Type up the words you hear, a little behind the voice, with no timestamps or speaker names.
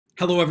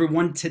Hello,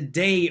 everyone.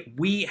 Today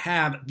we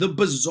have the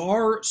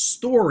bizarre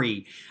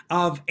story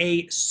of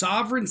a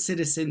sovereign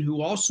citizen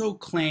who also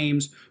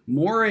claims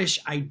Moorish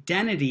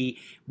identity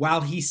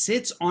while he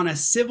sits on a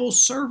civil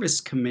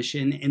service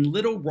commission in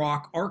Little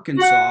Rock,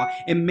 Arkansas,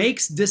 and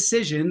makes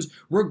decisions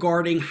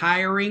regarding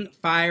hiring,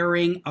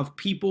 firing of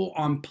people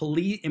on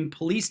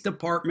police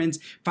departments,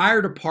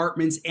 fire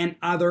departments, and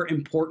other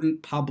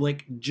important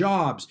public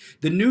jobs.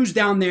 The news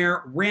down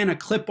there ran a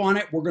clip on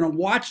it. We're going to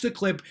watch the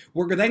clip.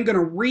 We're then going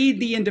to read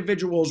the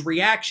individual's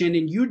reaction,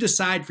 and you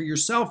decide for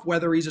yourself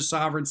whether he's a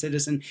sovereign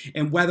citizen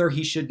and whether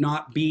he should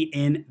not be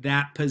in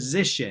that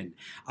position.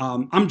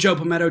 I'm Joe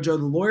Palmetto, Joe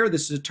the Lawyer.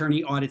 This is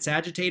Attorney Audits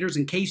Agitators.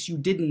 In case you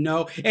didn't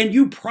know, and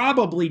you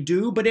probably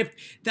do, but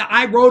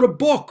I wrote a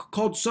book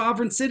called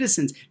Sovereign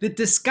Citizens that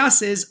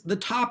discusses the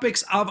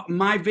topics of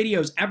my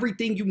videos,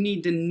 everything you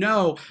need to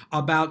know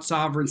about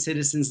sovereign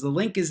citizens. The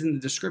link is in the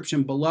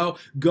description below.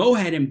 Go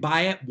ahead and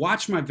buy it,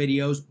 watch my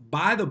videos,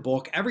 buy the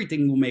book.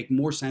 Everything will make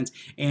more sense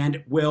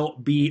and will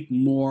be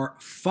more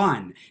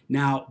fun.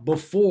 Now,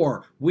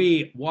 before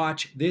we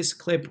watch this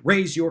clip,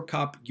 raise your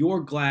cup, your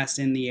glass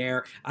in the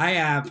air. I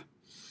have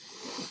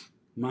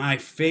my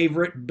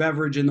favorite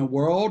beverage in the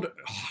world,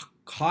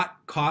 hot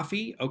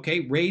coffee.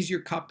 Okay, raise your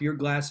cup, your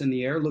glass in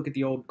the air. Look at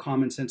the old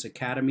Common Sense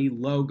Academy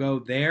logo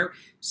there.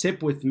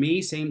 Sip with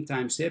me, same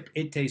time sip.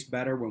 It tastes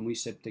better when we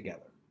sip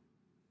together.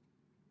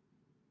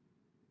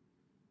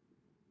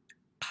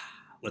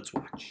 Let's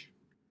watch.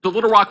 The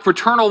Little Rock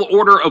Fraternal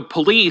Order of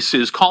Police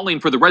is calling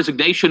for the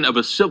resignation of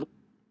a civil...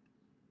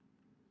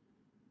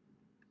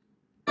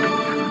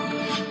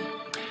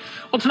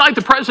 Well, tonight,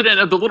 the president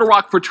of the Little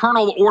Rock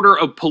Fraternal Order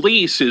of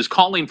Police is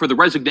calling for the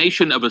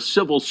resignation of a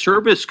civil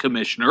service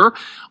commissioner,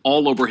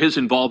 all over his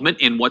involvement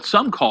in what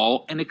some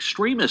call an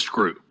extremist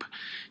group.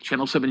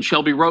 Channel 7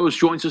 Shelby Rose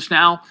joins us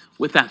now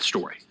with that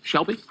story.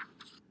 Shelby?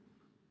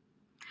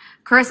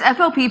 Chris,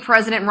 FLP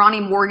President Ronnie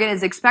Morgan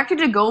is expected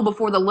to go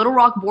before the Little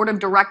Rock Board of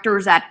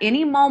Directors at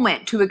any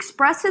moment to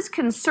express his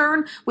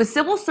concern with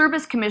Civil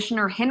Service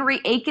Commissioner Henry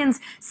Aiken's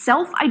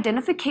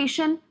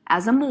self-identification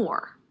as a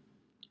Moor.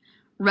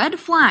 Red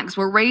flags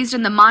were raised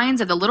in the minds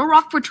of the Little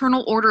Rock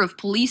Fraternal Order of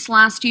Police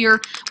last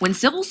year when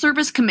Civil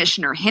Service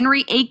Commissioner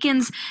Henry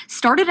Aikens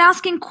started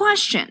asking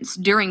questions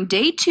during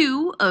day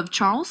 2 of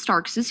Charles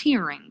Starks'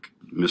 hearing.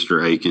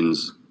 Mr.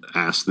 Aikens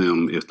asked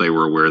them if they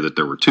were aware that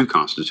there were two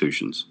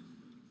constitutions,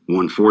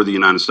 one for the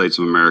United States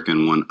of America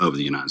and one of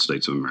the United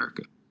States of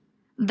America.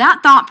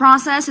 That thought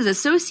process is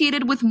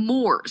associated with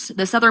Moors.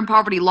 The Southern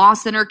Poverty Law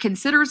Center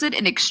considers it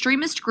an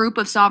extremist group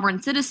of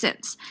sovereign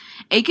citizens.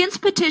 Aikens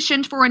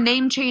petitioned for a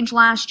name change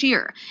last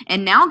year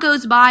and now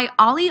goes by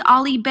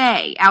Ali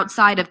Bey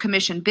outside of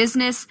commission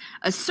business,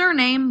 a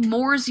surname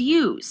Moors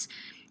use.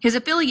 His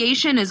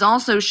affiliation is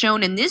also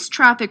shown in this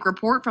traffic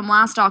report from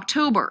last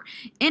October.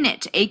 In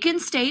it,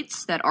 Aikens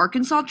states that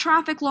Arkansas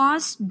traffic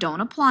laws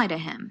don't apply to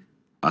him.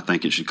 I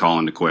think it should call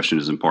into question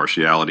his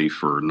impartiality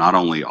for not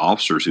only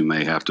officers who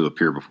may have to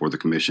appear before the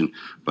commission,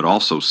 but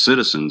also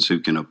citizens who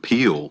can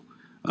appeal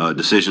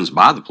decisions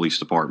by the police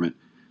department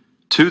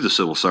to the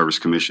Civil Service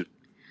Commission.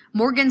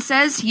 Morgan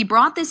says he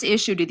brought this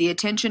issue to the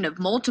attention of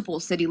multiple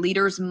city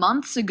leaders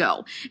months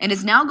ago and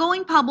is now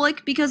going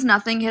public because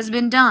nothing has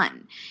been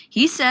done.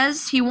 He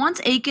says he wants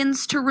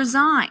Aikens to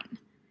resign.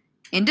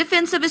 In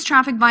defense of his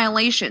traffic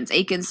violations,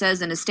 Aikens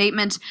says in a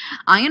statement,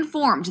 "I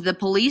informed the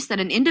police that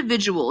an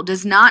individual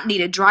does not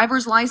need a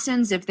driver's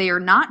license if they are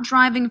not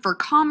driving for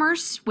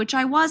commerce, which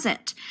I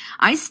wasn't.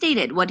 I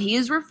stated what he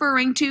is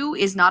referring to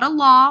is not a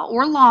law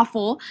or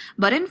lawful,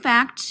 but in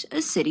fact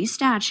a city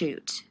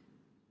statute."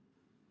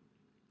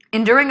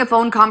 And during a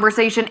phone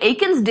conversation,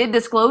 Aikens did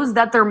disclose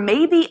that there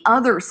may be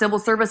other civil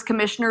service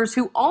commissioners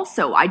who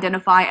also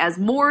identify as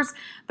Moors,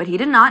 but he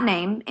did not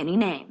name any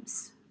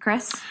names.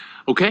 Chris?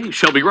 Okay,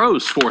 Shelby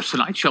Rose for us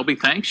tonight. Shelby,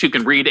 thanks. You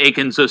can read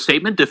Aikens'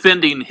 statement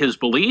defending his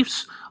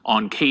beliefs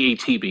on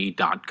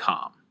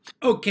KATV.com.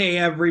 Okay,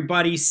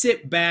 everybody,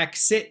 sit back,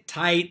 sit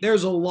tight.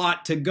 There's a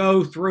lot to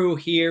go through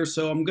here,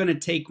 so I'm going to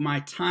take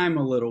my time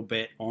a little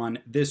bit on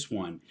this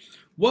one.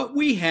 What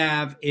we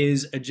have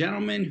is a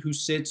gentleman who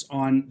sits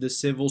on the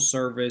Civil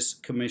Service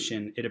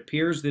Commission. It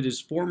appears that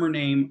his former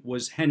name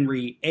was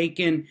Henry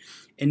Aiken,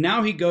 and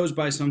now he goes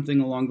by something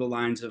along the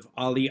lines of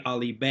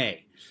Ali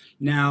Bey.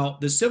 Now,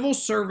 the Civil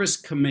Service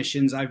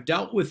Commissions, I've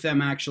dealt with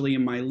them actually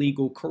in my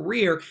legal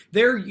career.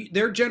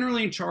 They're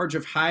generally in charge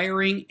of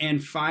hiring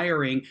and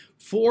firing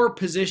for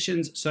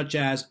positions such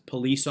as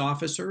police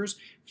officers,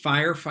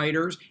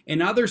 firefighters,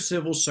 and other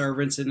civil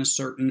servants in a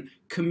certain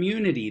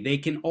community. They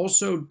can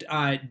also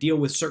deal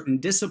with certain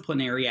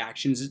disciplinary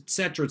actions,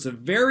 etc. It's a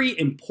very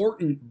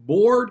important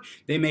board.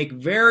 They make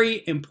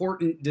very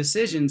important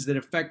decisions that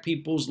affect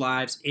people's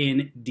lives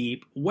in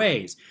deep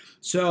ways.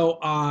 So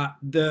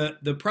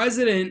the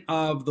president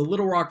of the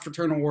Little Rock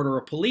Fraternal Order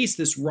of Police,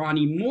 this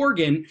Ronnie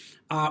Morgan,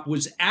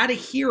 was at a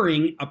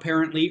hearing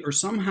apparently, or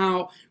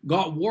somehow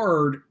got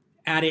word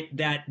at it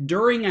that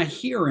during a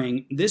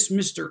hearing, this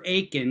Mr.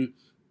 Aiken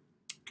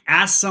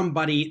asked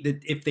somebody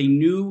that if they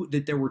knew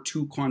that there were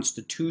two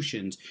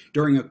constitutions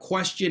during a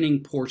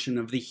questioning portion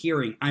of the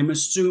hearing. I'm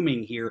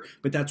assuming here,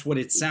 but that's what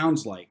it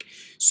sounds like.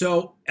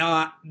 So,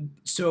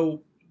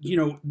 you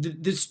know,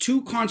 this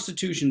two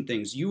constitution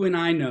things, you and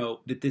I know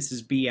that this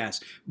is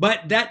BS,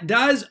 but that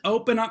does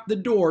open up the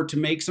door to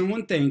make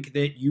someone think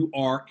that you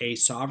are a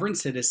sovereign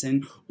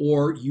citizen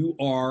or you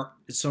are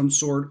some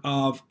sort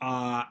of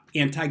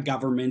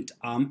anti-government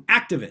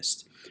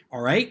activist.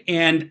 All right.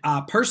 And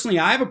personally,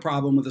 I have a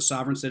problem with a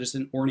sovereign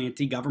citizen or an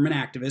anti-government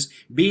activist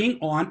being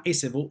on a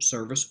civil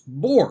service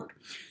board.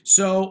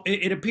 So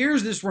it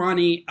appears this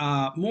Ronnie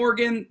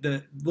Morgan,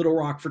 the Little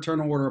Rock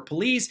Fraternal Order of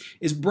Police,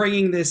 is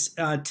bringing this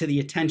to the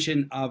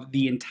attention of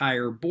the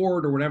entire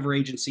board or whatever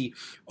agency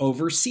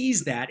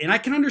oversees that. And I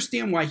can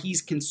understand why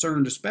he's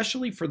concerned,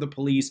 especially for the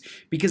police,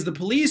 because the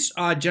police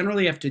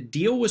generally have to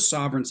deal with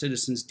sovereign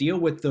citizens, deal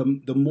with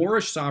the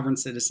Moorish sovereign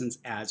citizens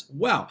as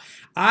well.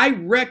 I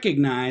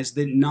recognize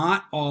that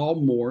not all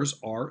Moors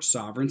are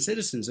sovereign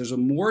citizens. There's a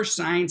Moorish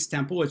Science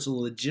Temple. It's a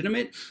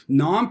legitimate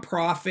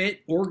nonprofit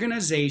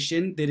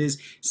organization that is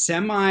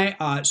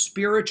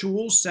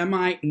semi-spiritual,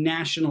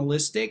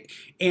 semi-nationalistic,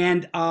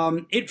 and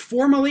it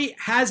formally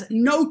has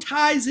no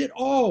ties at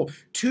all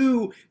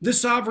to the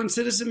sovereign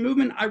citizen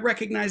movement. I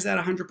recognize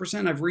that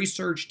 100%. I've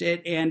researched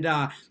it, and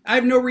I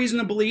have no reason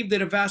to believe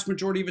that a vast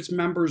majority of its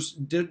members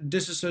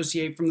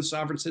disassociate from the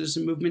sovereign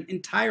citizen movement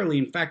entirely.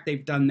 In fact,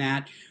 they've done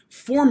that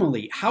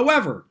formally.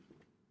 However,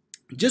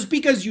 just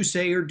because you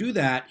say or do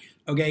that,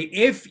 okay,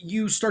 if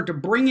you start to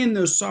bring in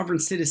those sovereign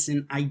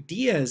citizen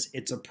ideas,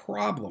 it's a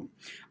problem.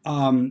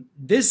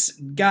 This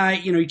guy,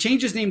 you know, he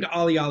changed his name to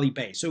Ali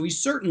Bey, so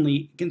he's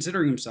certainly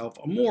considering himself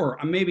a Moor,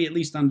 maybe at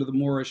least under the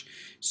Moorish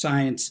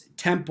Science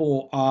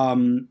Temple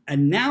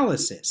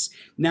analysis.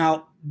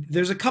 Now,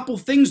 there's a couple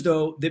things,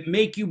 though, that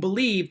make you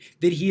believe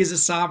that he is a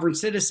sovereign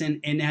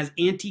citizen and has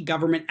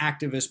anti-government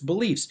activist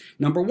beliefs.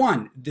 Number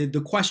one,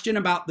 the question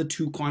about the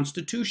two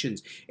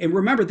constitutions. And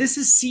remember, this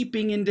is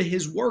seeping into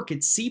his work.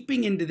 It's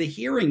seeping into the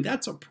hearing.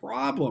 That's a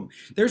problem.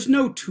 There's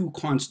no two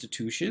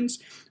constitutions.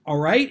 All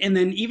right. And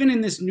then even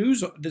in this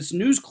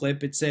news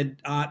clip, it said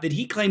that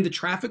he claimed the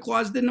traffic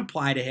laws didn't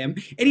apply to him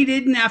and he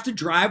didn't have to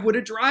drive with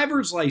a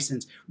driver's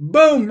license.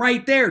 Boom,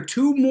 right there.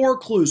 Two more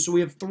clues. So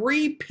we have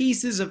three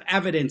pieces of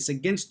evidence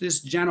against this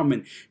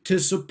gentleman to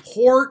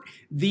support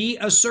the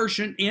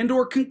assertion and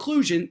or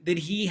conclusion that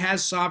he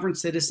has sovereign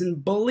citizen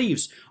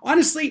beliefs.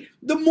 Honestly,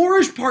 the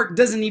Moorish part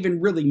doesn't even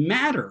really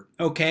matter,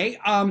 okay?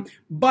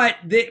 But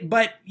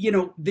you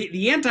know,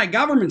 the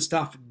anti-government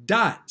stuff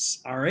does,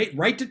 all right?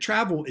 Right to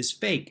travel is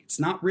fake. It's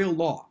not real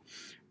law.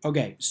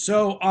 Okay,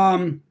 so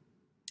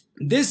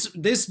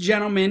this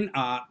gentleman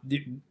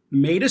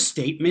made a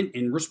statement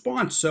in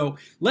response. So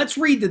let's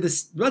read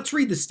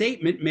the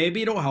statement.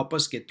 Maybe it'll help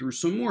us get through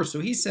some more. So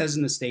he says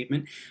in the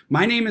statement,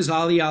 "My name is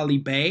Ali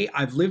Bey.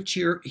 I've lived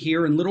here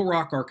in Little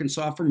Rock,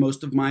 Arkansas for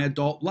most of my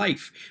adult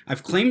life.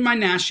 I've claimed my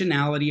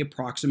nationality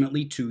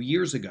approximately 2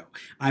 years ago.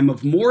 I'm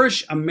of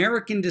Moorish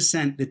American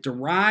descent that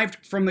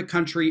derived from the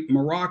country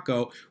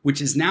Morocco,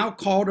 which is now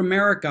called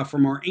America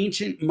from our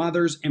ancient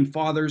mothers and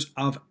fathers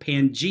of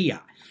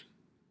Pangea."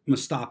 I'm going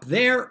to stop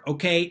there.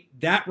 Okay,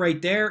 that right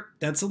there,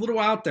 that's a little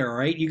out there, all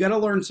right? You got to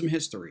learn some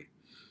history.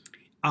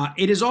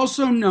 It is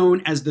also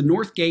known as the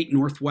North Gate,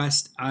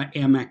 Northwest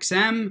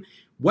MXM,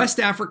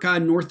 West Africa,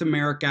 North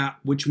America,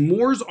 which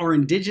Moors are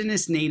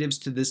indigenous natives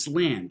to this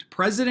land.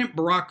 President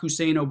Barack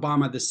Hussein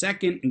Obama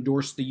II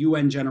endorsed the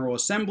UN General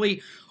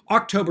Assembly,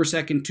 October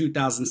 2nd,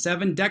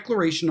 2007,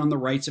 Declaration on the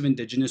Rights of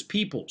Indigenous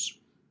Peoples,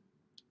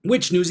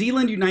 which New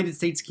Zealand, United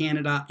States,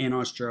 Canada, and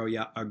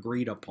Australia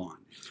agreed upon.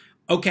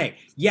 Okay,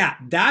 yeah,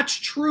 that's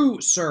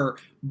true, sir,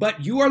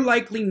 but you are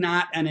likely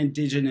not an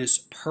indigenous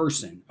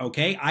person,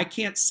 okay? I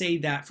can't say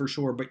that for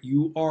sure, but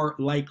you are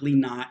likely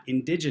not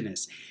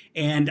indigenous.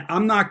 And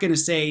I'm not going to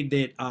say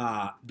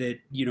that,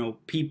 you know,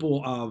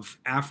 people of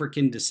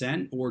African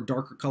descent or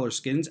darker color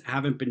skins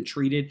haven't been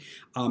treated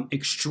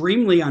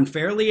extremely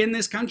unfairly in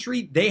this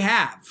country. They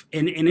have,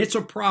 and it's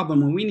a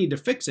problem and we need to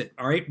fix it,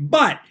 all right?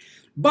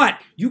 But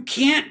you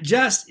can't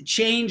just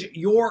change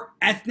your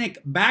ethnic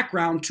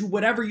background to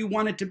whatever you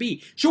want it to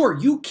be. Sure,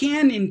 you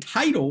can in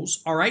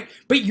titles, all right,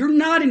 but you're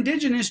not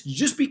indigenous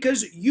just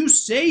because you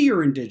say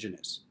you're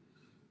indigenous.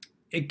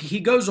 He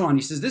goes on,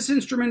 he says, "This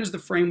instrument is the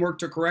framework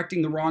to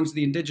correcting the wrongs of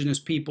the indigenous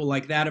people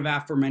like that of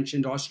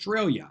aforementioned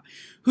Australia,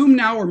 whom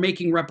now are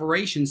making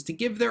reparations to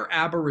give their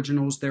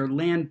aboriginals their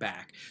land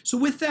back. So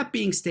with that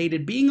being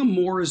stated, being a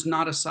Moor is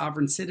not a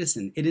sovereign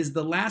citizen. It is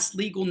the last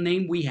legal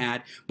name we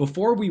had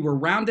before we were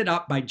rounded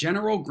up by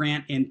General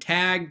Grant and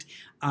tagged,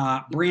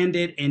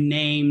 branded, and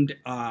named,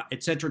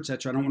 etc.,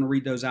 etc." I don't want to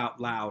read those out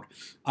loud.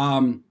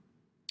 A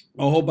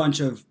whole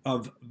bunch of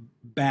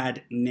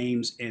bad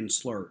names and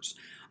slurs.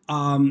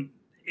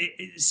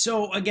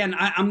 So again,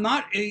 I'm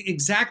not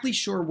exactly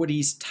sure what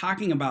he's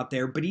talking about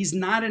there, but he's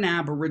not an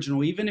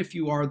Aboriginal. Even if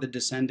you are the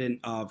descendant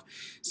of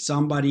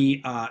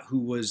somebody who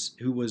was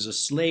a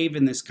slave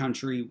in this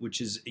country, which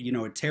is, you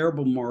know, a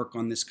terrible mark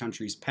on this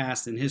country's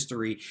past and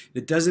history,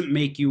 that doesn't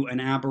make you an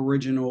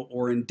Aboriginal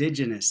or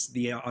Indigenous.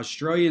 The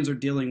Australians are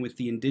dealing with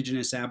the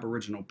Indigenous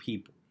Aboriginal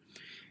people.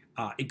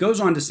 It goes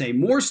on to say,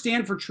 Moors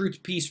stand for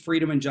truth, peace,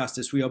 freedom, and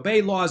justice. We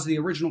obey laws of the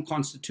original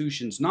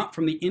constitutions, not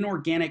from the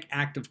inorganic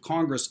act of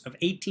Congress of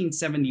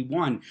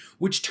 1871,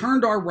 which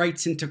turned our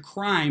rights into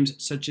crimes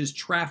such as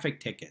traffic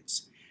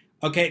tickets.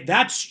 Okay,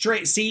 that's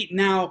straight. See,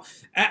 now,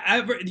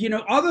 you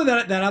know, other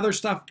than that other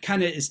stuff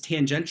kind of is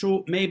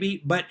tangential,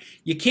 maybe, but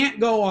you can't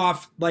go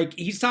off, like,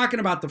 he's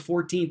talking about the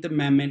 14th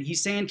Amendment.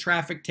 He's saying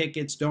traffic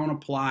tickets don't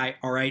apply,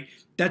 all right?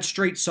 That's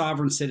straight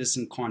sovereign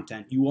citizen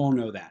content. You all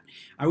know that.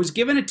 I was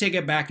given a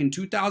ticket back in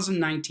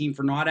 2019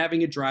 for not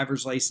having a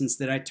driver's license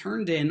that I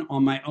turned in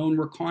on my own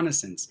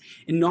reconnaissance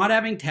and not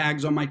having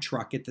tags on my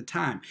truck at the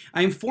time.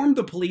 I informed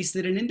the police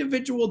that an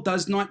individual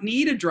does not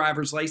need a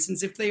driver's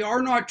license if they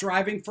are not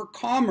driving for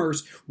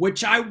commerce,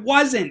 which I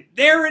wasn't.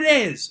 There it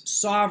is,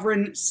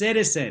 sovereign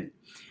citizen.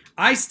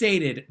 I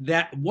stated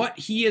that what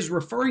he is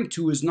referring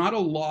to is not a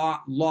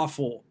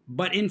lawful,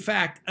 but in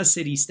fact a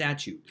city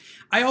statute.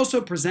 I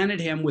also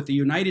presented him with the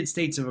United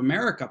States of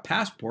America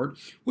passport,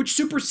 which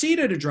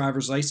superseded a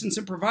driver's license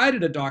and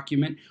provided a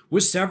document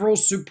with several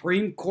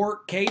Supreme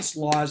Court case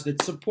laws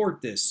that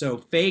support this. So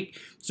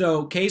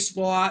case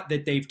law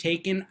that they've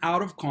taken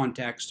out of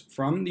context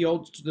from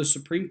the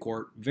Supreme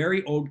Court,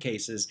 very old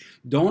cases,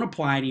 don't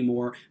apply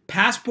anymore.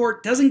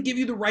 Passport doesn't give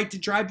you the right to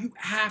drive. You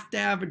have to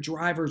have a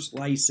driver's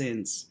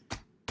license.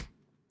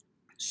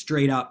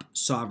 Straight up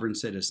sovereign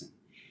citizen.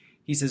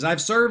 He says,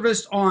 I've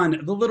serviced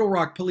on the Little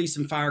Rock Police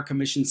and Fire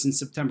Commission since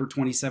September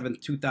 27,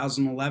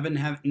 2011,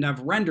 and have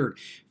rendered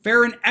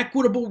fair and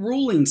equitable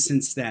rulings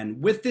since then.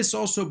 With this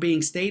also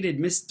being stated,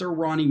 Mr.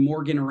 Ronnie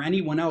Morgan, or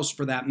anyone else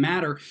for that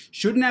matter,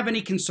 shouldn't have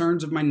any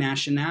concerns of my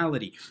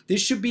nationality.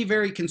 This should be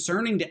very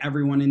concerning to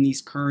everyone in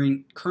these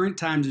current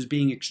times as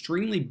being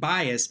extremely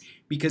biased,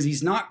 because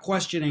he's not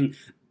questioning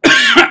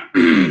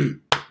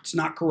it's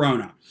not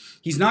Corona.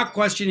 He's not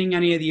questioning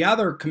any of the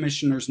other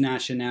commissioners'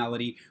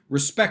 nationality.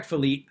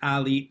 Respectfully,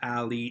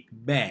 Ali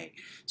Bey.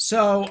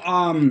 So,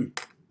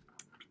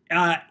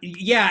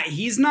 yeah,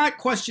 he's not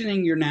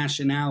questioning your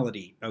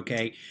nationality,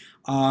 okay?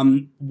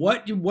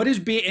 What is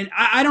being, and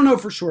I don't know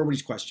for sure what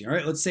he's questioning, all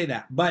right? Let's say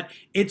that. But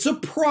it's a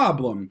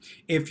problem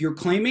if you're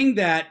claiming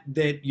that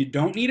you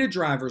don't need a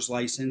driver's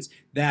license,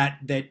 that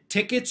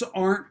tickets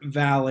aren't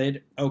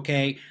valid,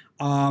 okay?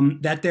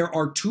 That there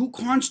are two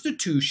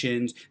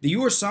constitutions, that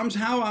you are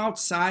somehow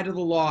outside of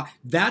the law.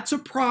 That's a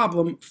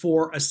problem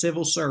for a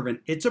civil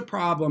servant. It's a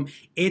problem.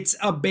 It's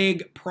a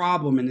big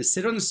problem. And to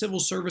sit on the Civil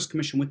Service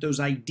Commission with those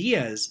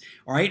ideas,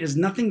 all right, has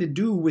nothing to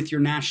do with your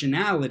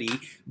nationality,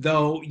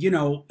 though, you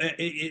know,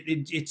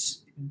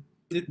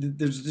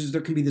 there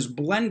can be this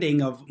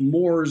blending of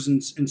Moors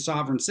and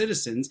sovereign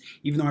citizens,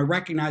 even though I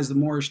recognize the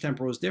Moorish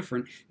temporal is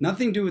different.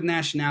 Nothing to do with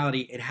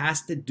nationality. It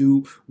has to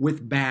do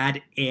with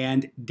bad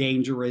and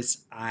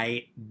dangerous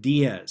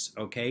ideas,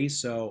 okay?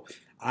 So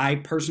I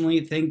personally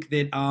think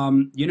that,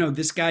 you know,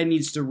 this guy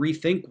needs to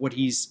rethink what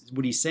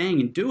he's saying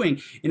and doing,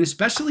 and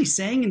especially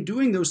saying and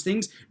doing those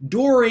things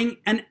during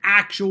an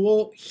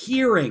actual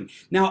hearing.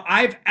 Now,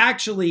 I've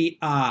actually...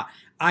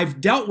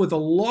 I've dealt with a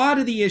lot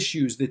of the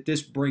issues that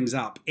this brings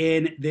up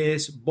in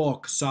this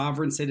book,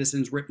 Sovereign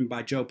Citizens, written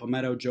by Joe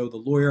Palmetto, Joe the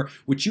Lawyer,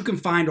 which you can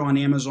find on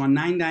Amazon,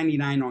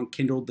 $9.99 on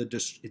Kindle.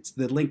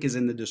 The link is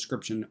in the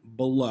description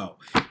below.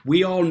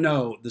 We all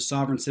know the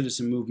sovereign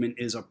citizen movement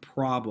is a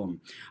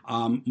problem.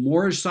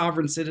 Moorish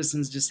sovereign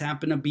citizens just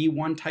happen to be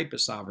one type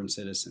of sovereign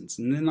citizens,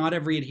 and not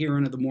every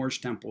adherent of the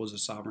Moorish temple is a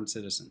sovereign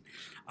citizen.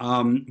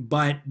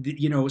 But,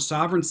 you know,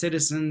 sovereign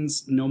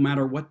citizens, no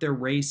matter what their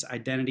race,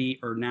 identity,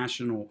 or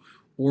national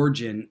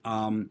origin,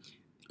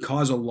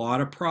 cause a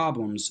lot of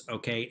problems,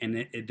 okay,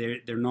 and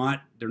they're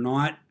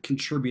not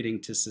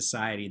contributing to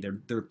society.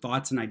 Their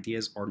thoughts and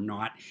ideas are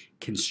not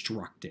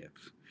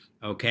constructive.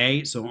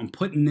 Okay, so I'm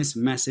putting this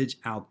message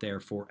out there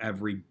for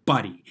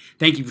everybody.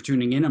 Thank you for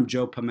tuning in. I'm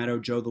Joe Palmetto,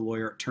 Joe the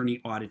Lawyer, attorney,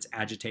 audits,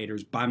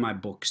 agitators. Buy my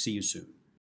book. See you soon.